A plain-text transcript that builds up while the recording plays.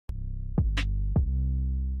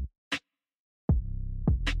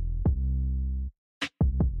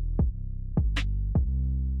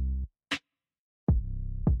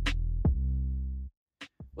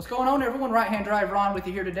What's going on, everyone? Right Hand Drive Ron with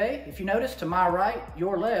you here today. If you notice, to my right,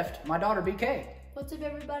 your left, my daughter BK. What's up,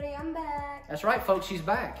 everybody? I'm back. That's right, folks, she's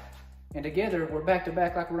back. And together, we're back to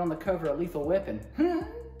back like we're on the cover of Lethal Weapon.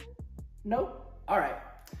 Nope. All right.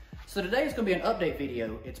 So today is going to be an update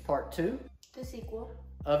video. It's part 2. The sequel.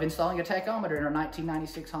 Of installing a tachometer in our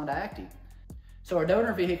 1996 Honda Acty. So our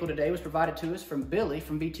donor vehicle today was provided to us from Billy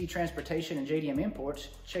from BT Transportation and JDM Imports.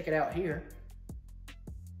 Check it out here.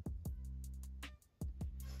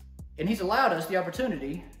 And he's allowed us the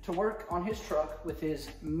opportunity to work on his truck with his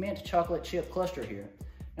mint chocolate chip cluster here.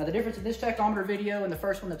 Now the difference in this tachometer video and the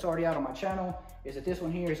first one that's already out on my channel is that this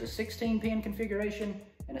one here is a 16-pin configuration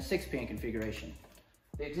and a 6-pin configuration.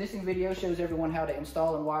 The existing video shows everyone how to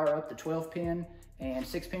install and wire up the 12-pin and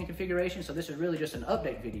 6-pin configuration, so this is really just an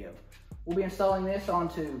update video. We'll be installing this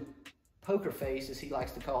onto Poker Face, as he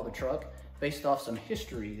likes to call the truck, based off some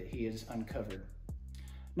history that he has uncovered.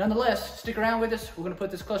 Nonetheless, stick around with us. We're going to put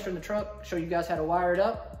this cluster in the truck, show you guys how to wire it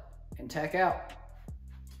up, and tack out.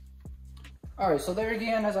 All right, so there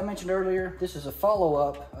again, as I mentioned earlier, this is a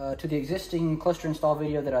follow-up to the existing cluster install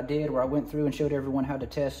video that I did, where I went through and showed everyone how to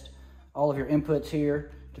test all of your inputs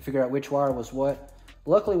here to figure out which wire was what.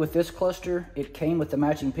 Luckily with this cluster, it came with the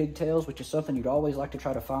matching pigtails, which is something you'd always like to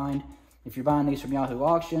try to find. If you're buying these from Yahoo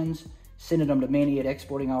Auctions, sending them to Minnie at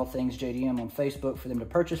Exporting All Things JDM on Facebook for them to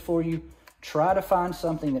purchase for you, try to find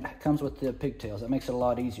something that comes with the pigtails. That makes it a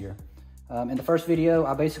lot easier. In the first video,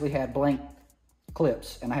 I basically had blank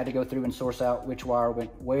clips, and I had to go through and source out which wire went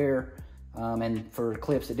where, and for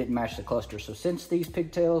clips that didn't match the cluster. So since these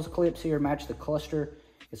pigtails clips here match the cluster,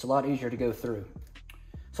 it's a lot easier to go through.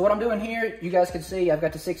 So what I'm doing here, you guys can see, I've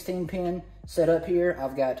got the 16-pin set up here.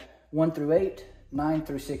 I've got 1 through 8, 9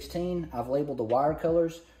 through 16. I've labeled the wire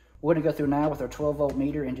colors. We're gonna go through now with our 12-volt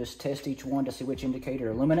meter and just test each one to see which indicator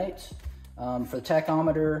illuminates. For the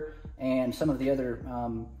tachometer and some of the other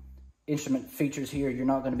instrument features here, you're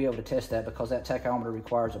not going to be able to test that because that tachometer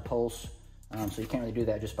requires a pulse, so you can't really do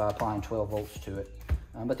that just by applying 12 volts to it.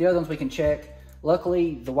 But the other ones we can check.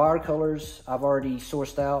 Luckily, the wire colors I've already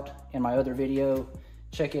sourced out in my other video.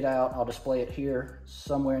 Check it out. I'll display it here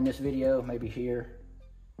somewhere in this video, maybe here,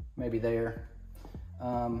 maybe there.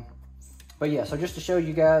 But yeah, so just to show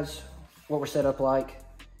you guys what we're set up like,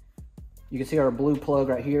 you can see our blue plug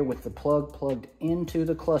right here with the plug plugged into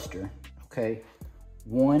the cluster, okay?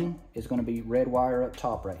 1 is gonna be red wire up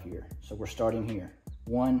top right here. So we're starting here.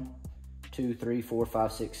 1, 2, 3, 4,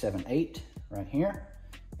 5, 6, 7, 8 right here.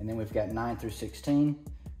 And then we've got 9 through 16,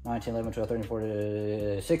 9, 10, 11, 12, 13,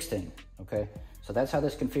 14, 16, okay? So that's how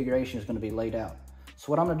this configuration is gonna be laid out. So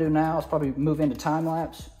what I'm gonna do now is probably move into time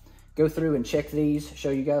lapse, go through and check these, show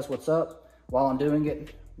you guys what's up. While I'm doing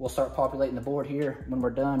it, we'll start populating the board here. When we're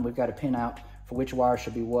done, we've got a pin out for which wire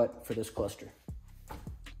should be what for this cluster.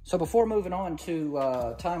 So before moving on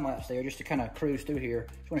to time lapse there, just to kind of cruise through here,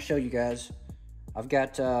 just want to show you guys, I've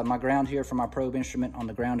got my ground here for my probe instrument on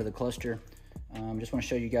the ground of the cluster. Just want to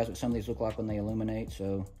show you guys what some of these look like when they illuminate.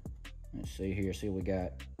 So let's see here, see what we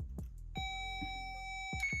got.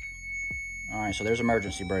 All right, so there's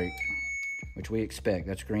emergency brake, which we expect.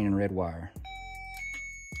 That's green and red wire.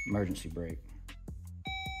 Emergency brake.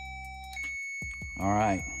 All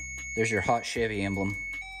right, there's your hot Chevy emblem.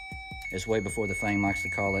 It's way before the fame likes to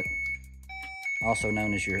call it. Also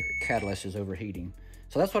known as your catalyst is overheating.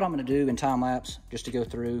 So that's what I'm gonna do in time lapse, just to go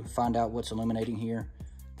through, find out what's illuminating here,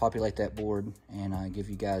 populate that board, and give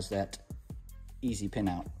you guys that easy pin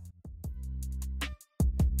out.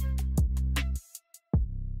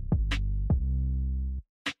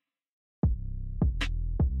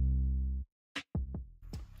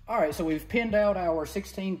 All right, so we've pinned out our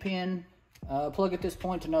 16-pin plug at this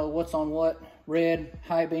point to know what's on what. Red,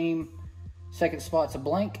 high beam, second spot's a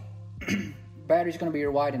blank. Battery's gonna be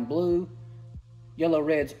your white and blue. Yellow,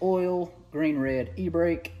 red's oil. Green, red,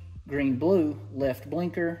 e-brake. Green, blue, left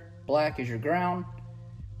blinker. Black is your ground.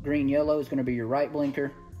 Green, yellow is gonna be your right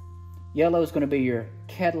blinker. Yellow is gonna be your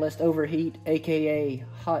catalyst overheat, AKA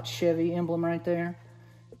hot Chevy emblem right there.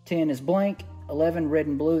 10 is blank. 11, red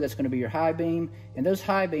and blue, that's going to be your high beam. And those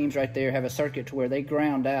high beams right there have a circuit to where they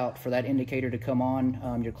ground out for that indicator to come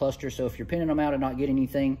on your cluster. So if you're pinning them out and not getting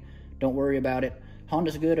anything, don't worry about it.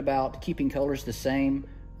 Honda's good about keeping colors the same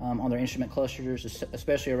on their instrument clusters,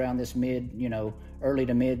 especially around this early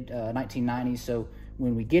to mid 1990s. So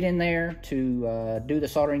when we get in there to do the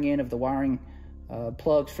soldering in of the wiring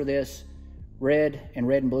plugs for this, red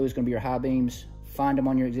and blue is going to be your high beams. Find them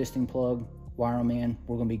on your existing plug, wire them in.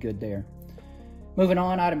 We're going to be good there. Moving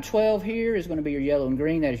on, item 12 here is going to be your yellow and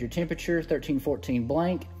green. That is your temperature. 13, 14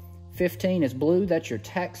 blank. 15 is blue. That's your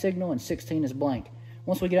tack signal. And 16 is blank.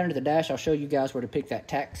 Once we get under the dash, I'll show you guys where to pick that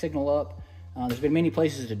tack signal up. There's been many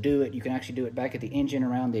places to do it. You can actually do it back at the engine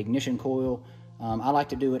around the ignition coil. I like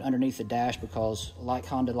to do it underneath the dash because, like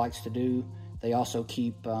Honda likes to do, they also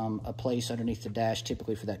keep a place underneath the dash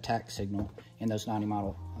typically for that tach signal in those 90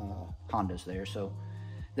 model Hondas there. So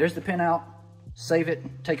there's the pin out. Save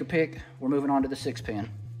it, take a pic. We're moving on to the 6-pin.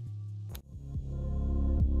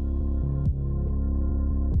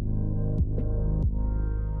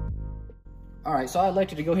 All right, so I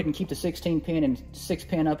elected to go ahead and keep the 16-pin and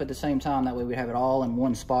 6-pin up at the same time. That way we have it all in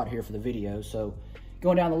one spot here for the video. So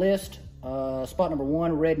going down the list, spot number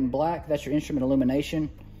 1, red and black, that's your instrument illumination.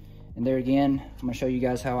 And there again, I'm gonna show you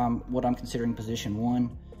guys what I'm considering position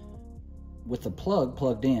 1. With the plug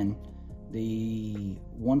plugged in, the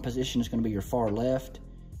 1 position is gonna be your far left,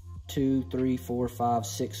 2, 3, 4, 5,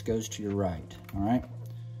 6 goes to your right, all right?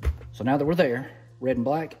 So now that we're there, red and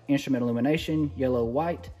black, instrument illumination, yellow,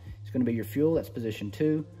 white, it's gonna be your fuel, that's position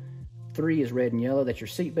 2. 3 is red and yellow, that's your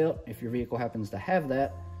seat belt, if your vehicle happens to have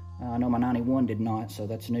that. I know my 91 did not, so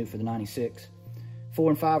that's new for the 96.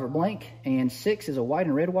 4 and 5 are blank, and 6 is a white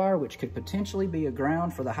and red wire, which could potentially be a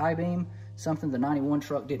ground for the high beam, something the 91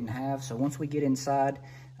 truck didn't have. So once we get inside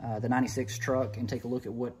the 96 truck and take a look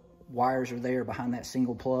at what wires are there behind that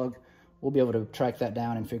single plug, we'll be able to track that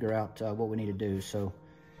down and figure out what we need to do. So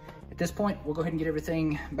at this point, we'll go ahead and get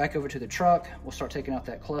everything back over to the truck. We'll start taking out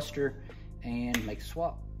that cluster and make the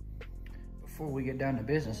swap. Before we get down to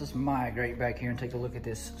business, let's migrate back here and take a look at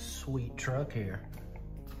this sweet truck here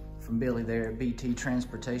from Billy there at BT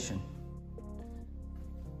Transportation.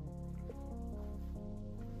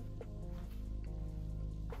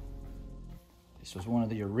 This was one of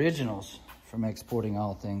the originals from Exporting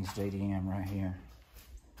All Things JDM right here.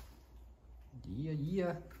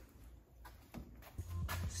 Yeah.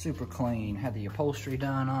 Super clean, had the upholstery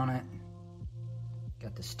done on it.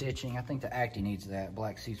 Got the stitching, I think the Acty needs that,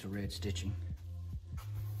 black seats with red stitching.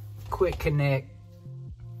 Quick connect,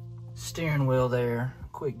 steering wheel there,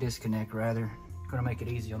 quick disconnect rather. Gonna make it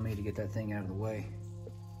easy on me to get that thing out of the way.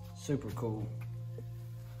 Super cool.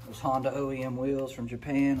 Those Honda OEM wheels from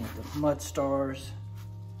Japan with the mud stars.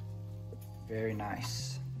 Very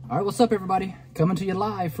nice. All right, what's up everybody? Coming to you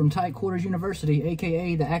live from Tight Quarters University,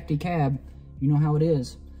 AKA the Acty Cab. You know how it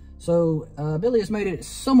is. So Billy has made it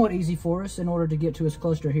somewhat easy for us in order to get to his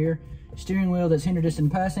cluster here. Steering wheel that's hindered us in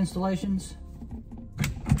past installations.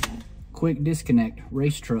 Quick disconnect,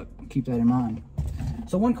 race truck, keep that in mind.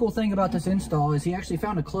 So one cool thing about this install is he actually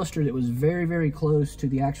found a cluster that was very, very close to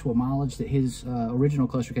the actual mileage that his original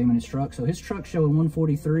cluster came in his truck. So his truck's showing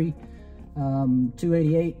 143,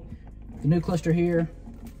 288. The new cluster here,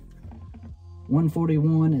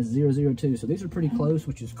 141 is 002. So these are pretty close,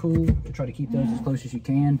 which is cool to try to keep those as close as you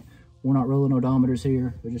can. We're not rolling odometers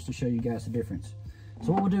here, but just to show you guys the difference.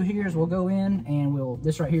 So what we'll do here is we'll go in and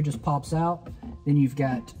this right here just pops out. Then you've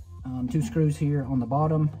got 2 screws here on the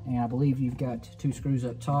bottom, and I believe you've got 2 screws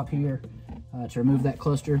up top here to remove that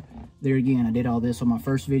cluster. There again, I did all this on my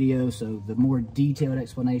first video, so the more detailed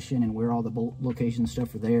explanation and where all the bolt locations and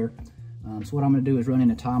stuff are there. So what I'm going to do is run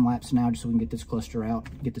in a time lapse now just so we can get this cluster out,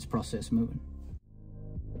 get this process moving.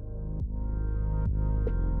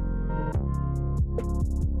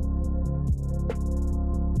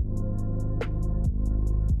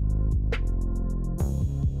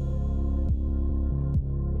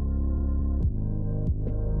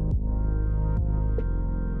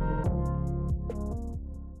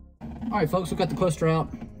 All right, folks, we've got the cluster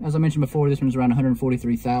out. As I mentioned before, this one's around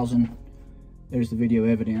 143,000. There's the video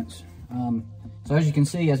evidence. So as you can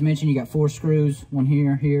see, as mentioned, you got 4 screws, one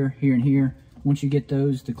here, here, here, and here. Once you get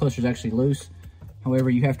those, the cluster's actually loose. However,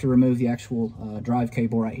 you have to remove the actual drive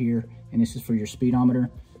cable right here, and this is for your speedometer.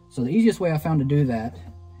 So the easiest way I found to do that,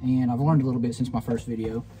 and I've learned a little bit since my first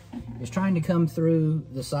video, is trying to come through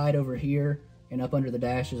the side over here and up under the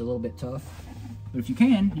dash is a little bit tough. But if you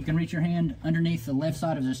can reach your hand underneath the left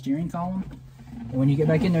side of the steering column. And when you get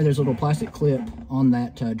back in there, there's a little plastic clip on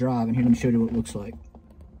that drive. And here, let me show you what it looks like.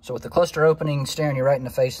 So with the cluster opening, staring you right in the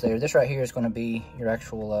face there, this right here is going to be your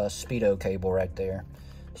actual speedo cable right there.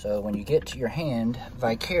 So when you get to your hand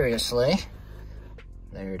vicariously,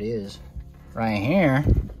 there it is, right here,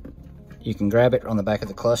 you can grab it on the back of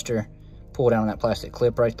the cluster, pull down on that plastic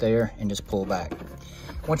clip right there, and just pull back.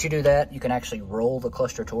 Once you do that, you can actually roll the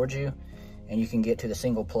cluster towards you, and you can get to the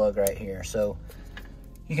single plug right here. So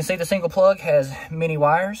you can see the single plug has many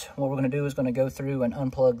wires. What we're going to do is going to go through and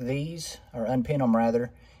unplug these, or unpin them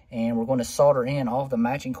rather, and we're going to solder in all of the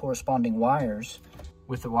matching corresponding wires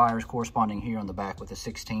with the wires corresponding here on the back with the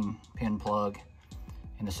 16-pin plug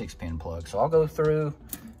and the 6-pin plug. So I'll go through,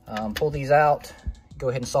 pull these out, go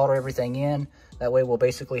ahead and solder everything in. That way we'll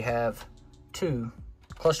basically have 2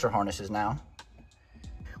 cluster harnesses now.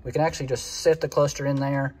 we can actually just set the cluster in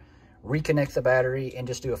there, reconnect the battery, and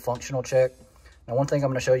just do a functional check. Now, one thing I'm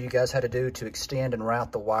going to show you guys how to do to extend and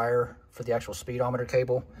route the wire for the actual speedometer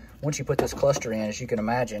cable. Once you put this cluster in, as you can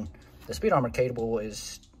imagine, the speedometer cable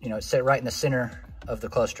is, it's set right in the center of the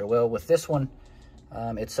cluster. Well, with this one,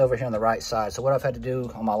 it's over here on the right side. So what I've had to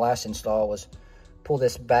do on my last install was pull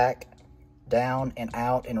this back down and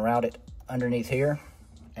out and route it underneath here.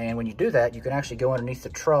 And when you do that, you can actually go underneath the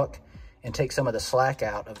truck and take some of the slack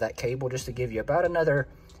out of that cable just to give you about another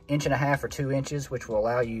 1.5 or 2 inches, which will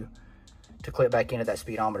allow you to clip back into that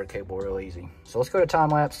speedometer cable real easy. So let's go to time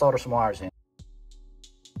lapse, solder some wires in.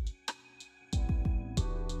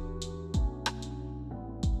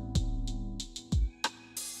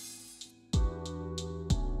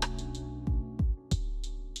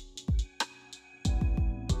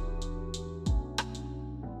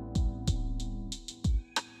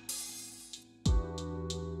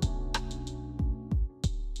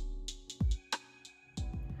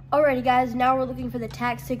 Alrighty guys, now we're looking for the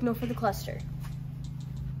tach signal for the cluster.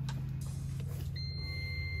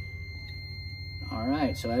 All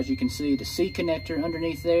right, so as you can see, the C connector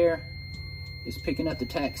underneath there is picking up the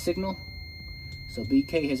tach signal. So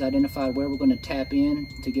BK has identified where we're going to tap in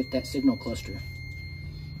to get that signal cluster.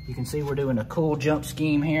 You can see we're doing a cool jump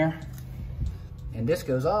scheme here. And this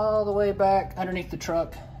goes all the way back underneath the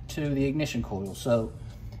truck to the ignition coil. So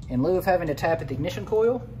in lieu of having to tap at the ignition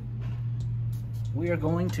coil, we are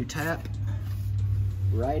going to tap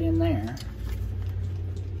right in there.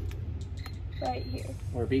 Right here.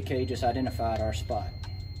 Where BK just identified our spot.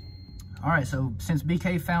 All right, so since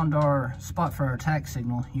BK found our spot for our tach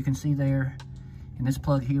signal, you can see there in this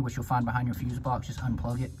plug here, which you'll find behind your fuse box, just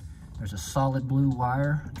unplug it. There's a solid blue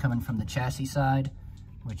wire coming from the chassis side,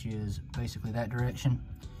 which is basically that direction.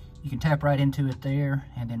 You can tap right into it there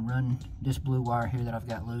and then run this blue wire here that I've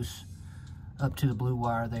got loose up to the blue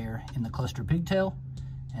wire there in the cluster pigtail,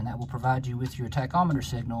 and that will provide you with your tachometer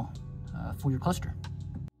signal for your cluster.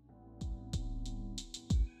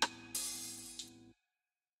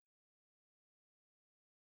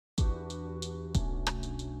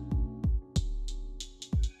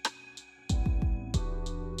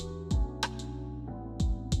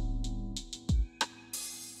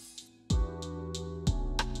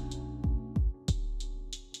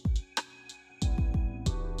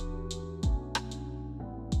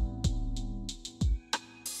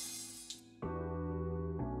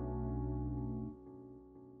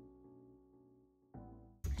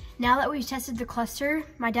 Now that we've tested the cluster,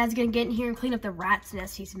 my dad's gonna get in here and clean up the rat's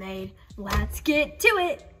nest he's made. Let's get to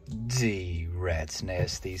it. The rat's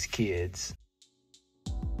nest, these kids.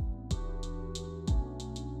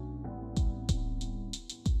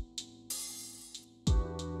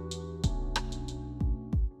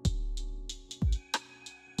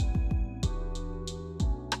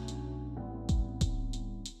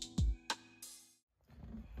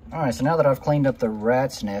 All right, so now that I've cleaned up the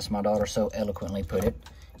rat's nest, my daughter so eloquently put it,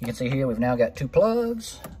 you can see here we've now got 2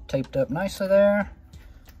 plugs taped up nicely there.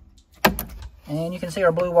 And you can see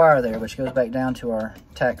our blue wire there, which goes back down to our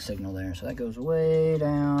tach signal there. So that goes way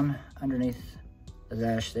down underneath the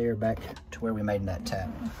dash there, back to where we made that tap.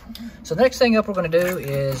 So the next thing up we're gonna do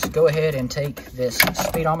is go ahead and take this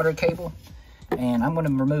speedometer cable, and I'm gonna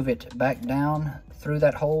remove it back down through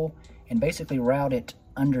that hole and basically route it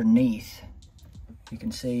underneath. You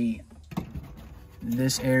can see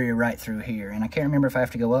this area right through here. And I can't remember if I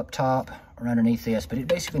have to go up top or underneath this, but it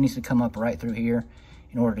basically needs to come up right through here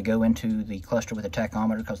in order to go into the cluster with the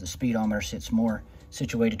tachometer, because the speedometer sits more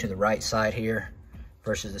situated to the right side here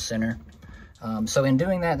versus the center. So in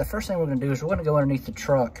doing that, the first thing we're gonna do is we're gonna go underneath the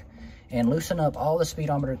truck and loosen up all the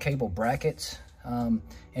speedometer cable brackets and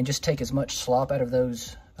just take as much slop out of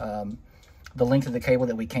those, the length of the cable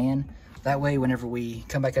that we can. That way, whenever we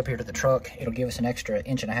come back up here to the truck, it'll give us an extra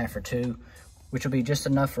 1.5 or 2 inches, which will be just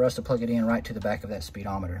enough for us to plug it in right to the back of that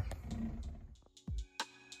speedometer.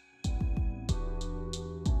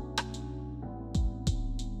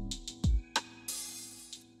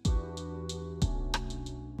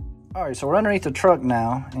 All right, so we're underneath the truck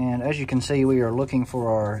now, and as you can see, we are looking for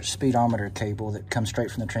our speedometer cable that comes straight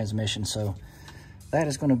from the transmission. So that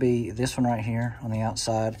is going to be this one right here on the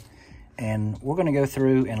outside, and we're going to go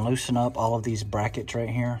through and loosen up all of these brackets right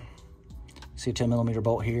here. See a 10mm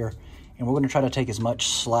bolt here, and we're going to try to take as much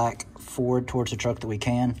slack forward towards the truck that we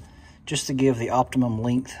can, just to give the optimum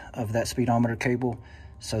length of that speedometer cable,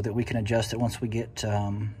 so that we can adjust it once we get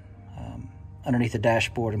underneath the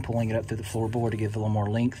dashboard and pulling it up through the floorboard to give it a little more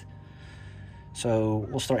length. So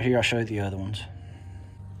we'll start here. I'll show you the other ones.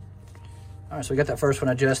 All right, so we got that first one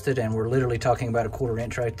adjusted, and we're literally talking about a 1/4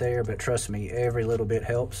 inch right there, but trust me, every little bit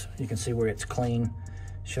helps. You can see where it's clean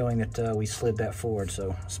showing that we slid that forward.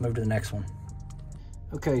 So let's move to the next one.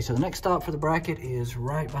 Okay, so the next stop for the bracket is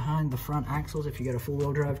right behind the front axles if you got a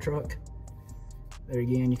four-wheel drive truck. There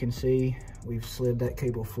again, you can see we've slid that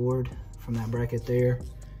cable forward from that bracket there.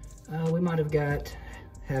 We might have got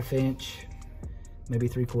 1/2 inch, maybe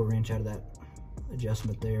 3/4 inch out of that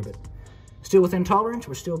adjustment there, but still within tolerance.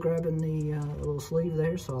 We're still grabbing the little sleeve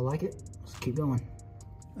there, so I like it. Let's keep going.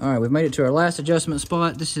 All right, we've made it to our last adjustment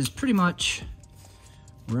spot. This is pretty much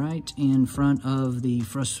right in front of the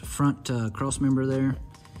front cross member there.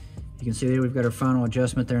 You can see there we've got our final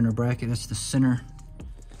adjustment there in our bracket. That's the center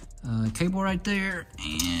cable right there.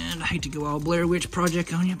 And I hate to go all Blair Witch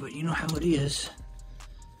Project on you, but you know how it is.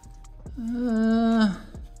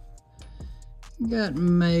 Got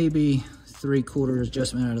maybe 3/4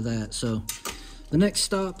 adjustment out of that. So the next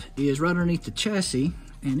stop is right underneath the chassis,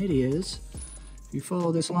 and it is, if you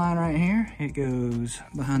follow this line right here, it goes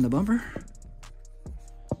behind the bumper.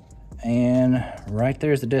 And right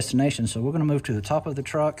there is the destination. So we're gonna move to the top of the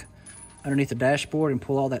truck, underneath the dashboard, and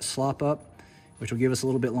pull all that slop up, which will give us a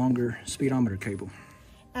little bit longer speedometer cable.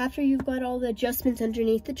 After you've got all the adjustments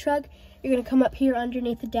underneath the truck, you're gonna come up here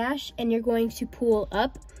underneath the dash and you're going to pull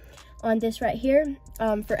up on this right here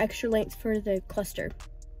for extra length for the cluster.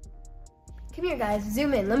 Come here guys,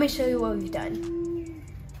 zoom in, let me show you what we've done.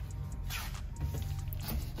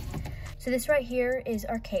 So this right here is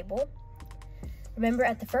our cable. Remember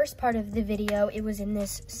at the first part of the video, it was in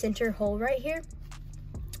this center hole right here,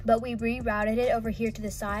 but we rerouted it over here to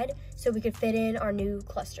the side so we could fit in our new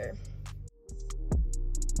cluster.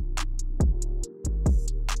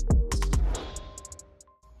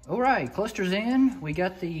 All right, cluster's in. We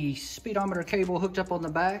got the speedometer cable hooked up on the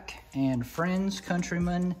back, and friends,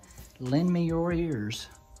 countrymen, lend me your ears.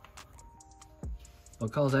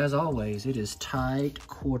 Because as always, it is tight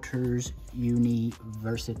quarters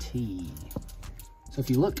university. So if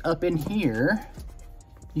you look up in here,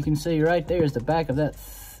 you can see right there is the back of that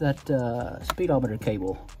speedometer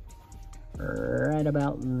cable. Right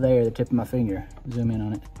about there, the tip of my finger. Zoom in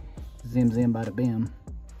on it. Zim, zim, bada bim.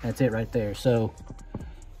 That's it right there. So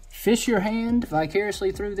fish your hand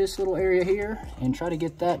vicariously through this little area here and try to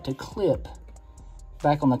get that to clip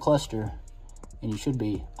back on the cluster, and you should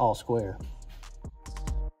be all square.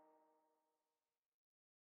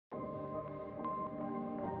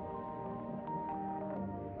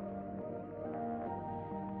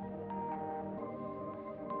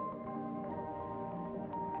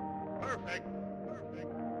 Perfect.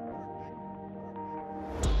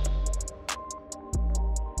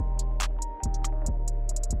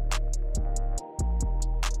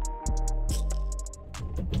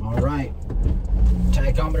 All right,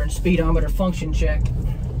 tachometer and speedometer function check.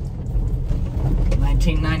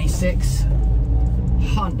 1996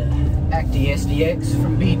 Honda Acty SDX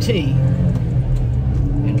from BT.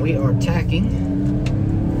 And we are tacking,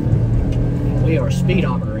 and we are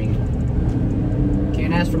speedometering.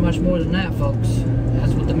 Can't ask for much more than that, folks.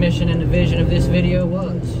 That's what the mission and the vision of this video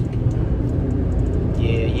was.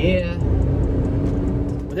 Yeah.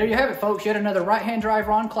 Well, there you have it, folks. Yet another right-hand drive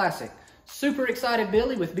Ron classic. Super excited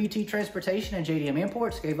Billy with BT Transportation and JDM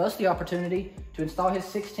Imports gave us the opportunity to install his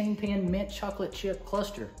 16-pin mint chocolate chip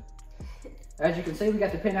cluster. As you can see, we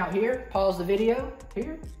got the pin out here. Pause the video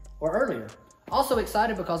here or earlier. Also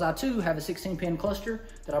excited because I too have a 16-pin cluster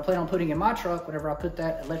that I plan on putting in my truck whenever I put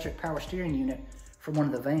that electric power steering unit from one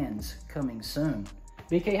of the vans coming soon.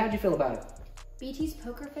 BK, how'd you feel about it? BT's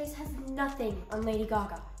poker face has nothing on Lady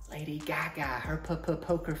Gaga. Lady Gaga, her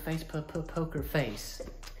poker face, poker face.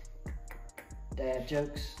 Dad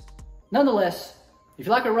jokes. Nonetheless, if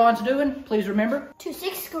you like what Ron's doing, please remember to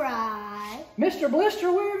subscribe. Mr. Blister,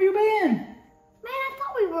 where have you been? Man, I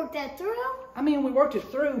thought we worked that through. I mean, we worked it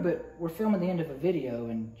through, but we're filming the end of a video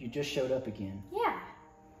and you just showed up again. Yeah.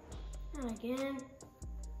 Not again.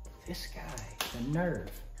 This guy, the nerve.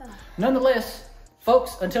 Nonetheless,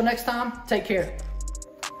 folks, until next time, take care.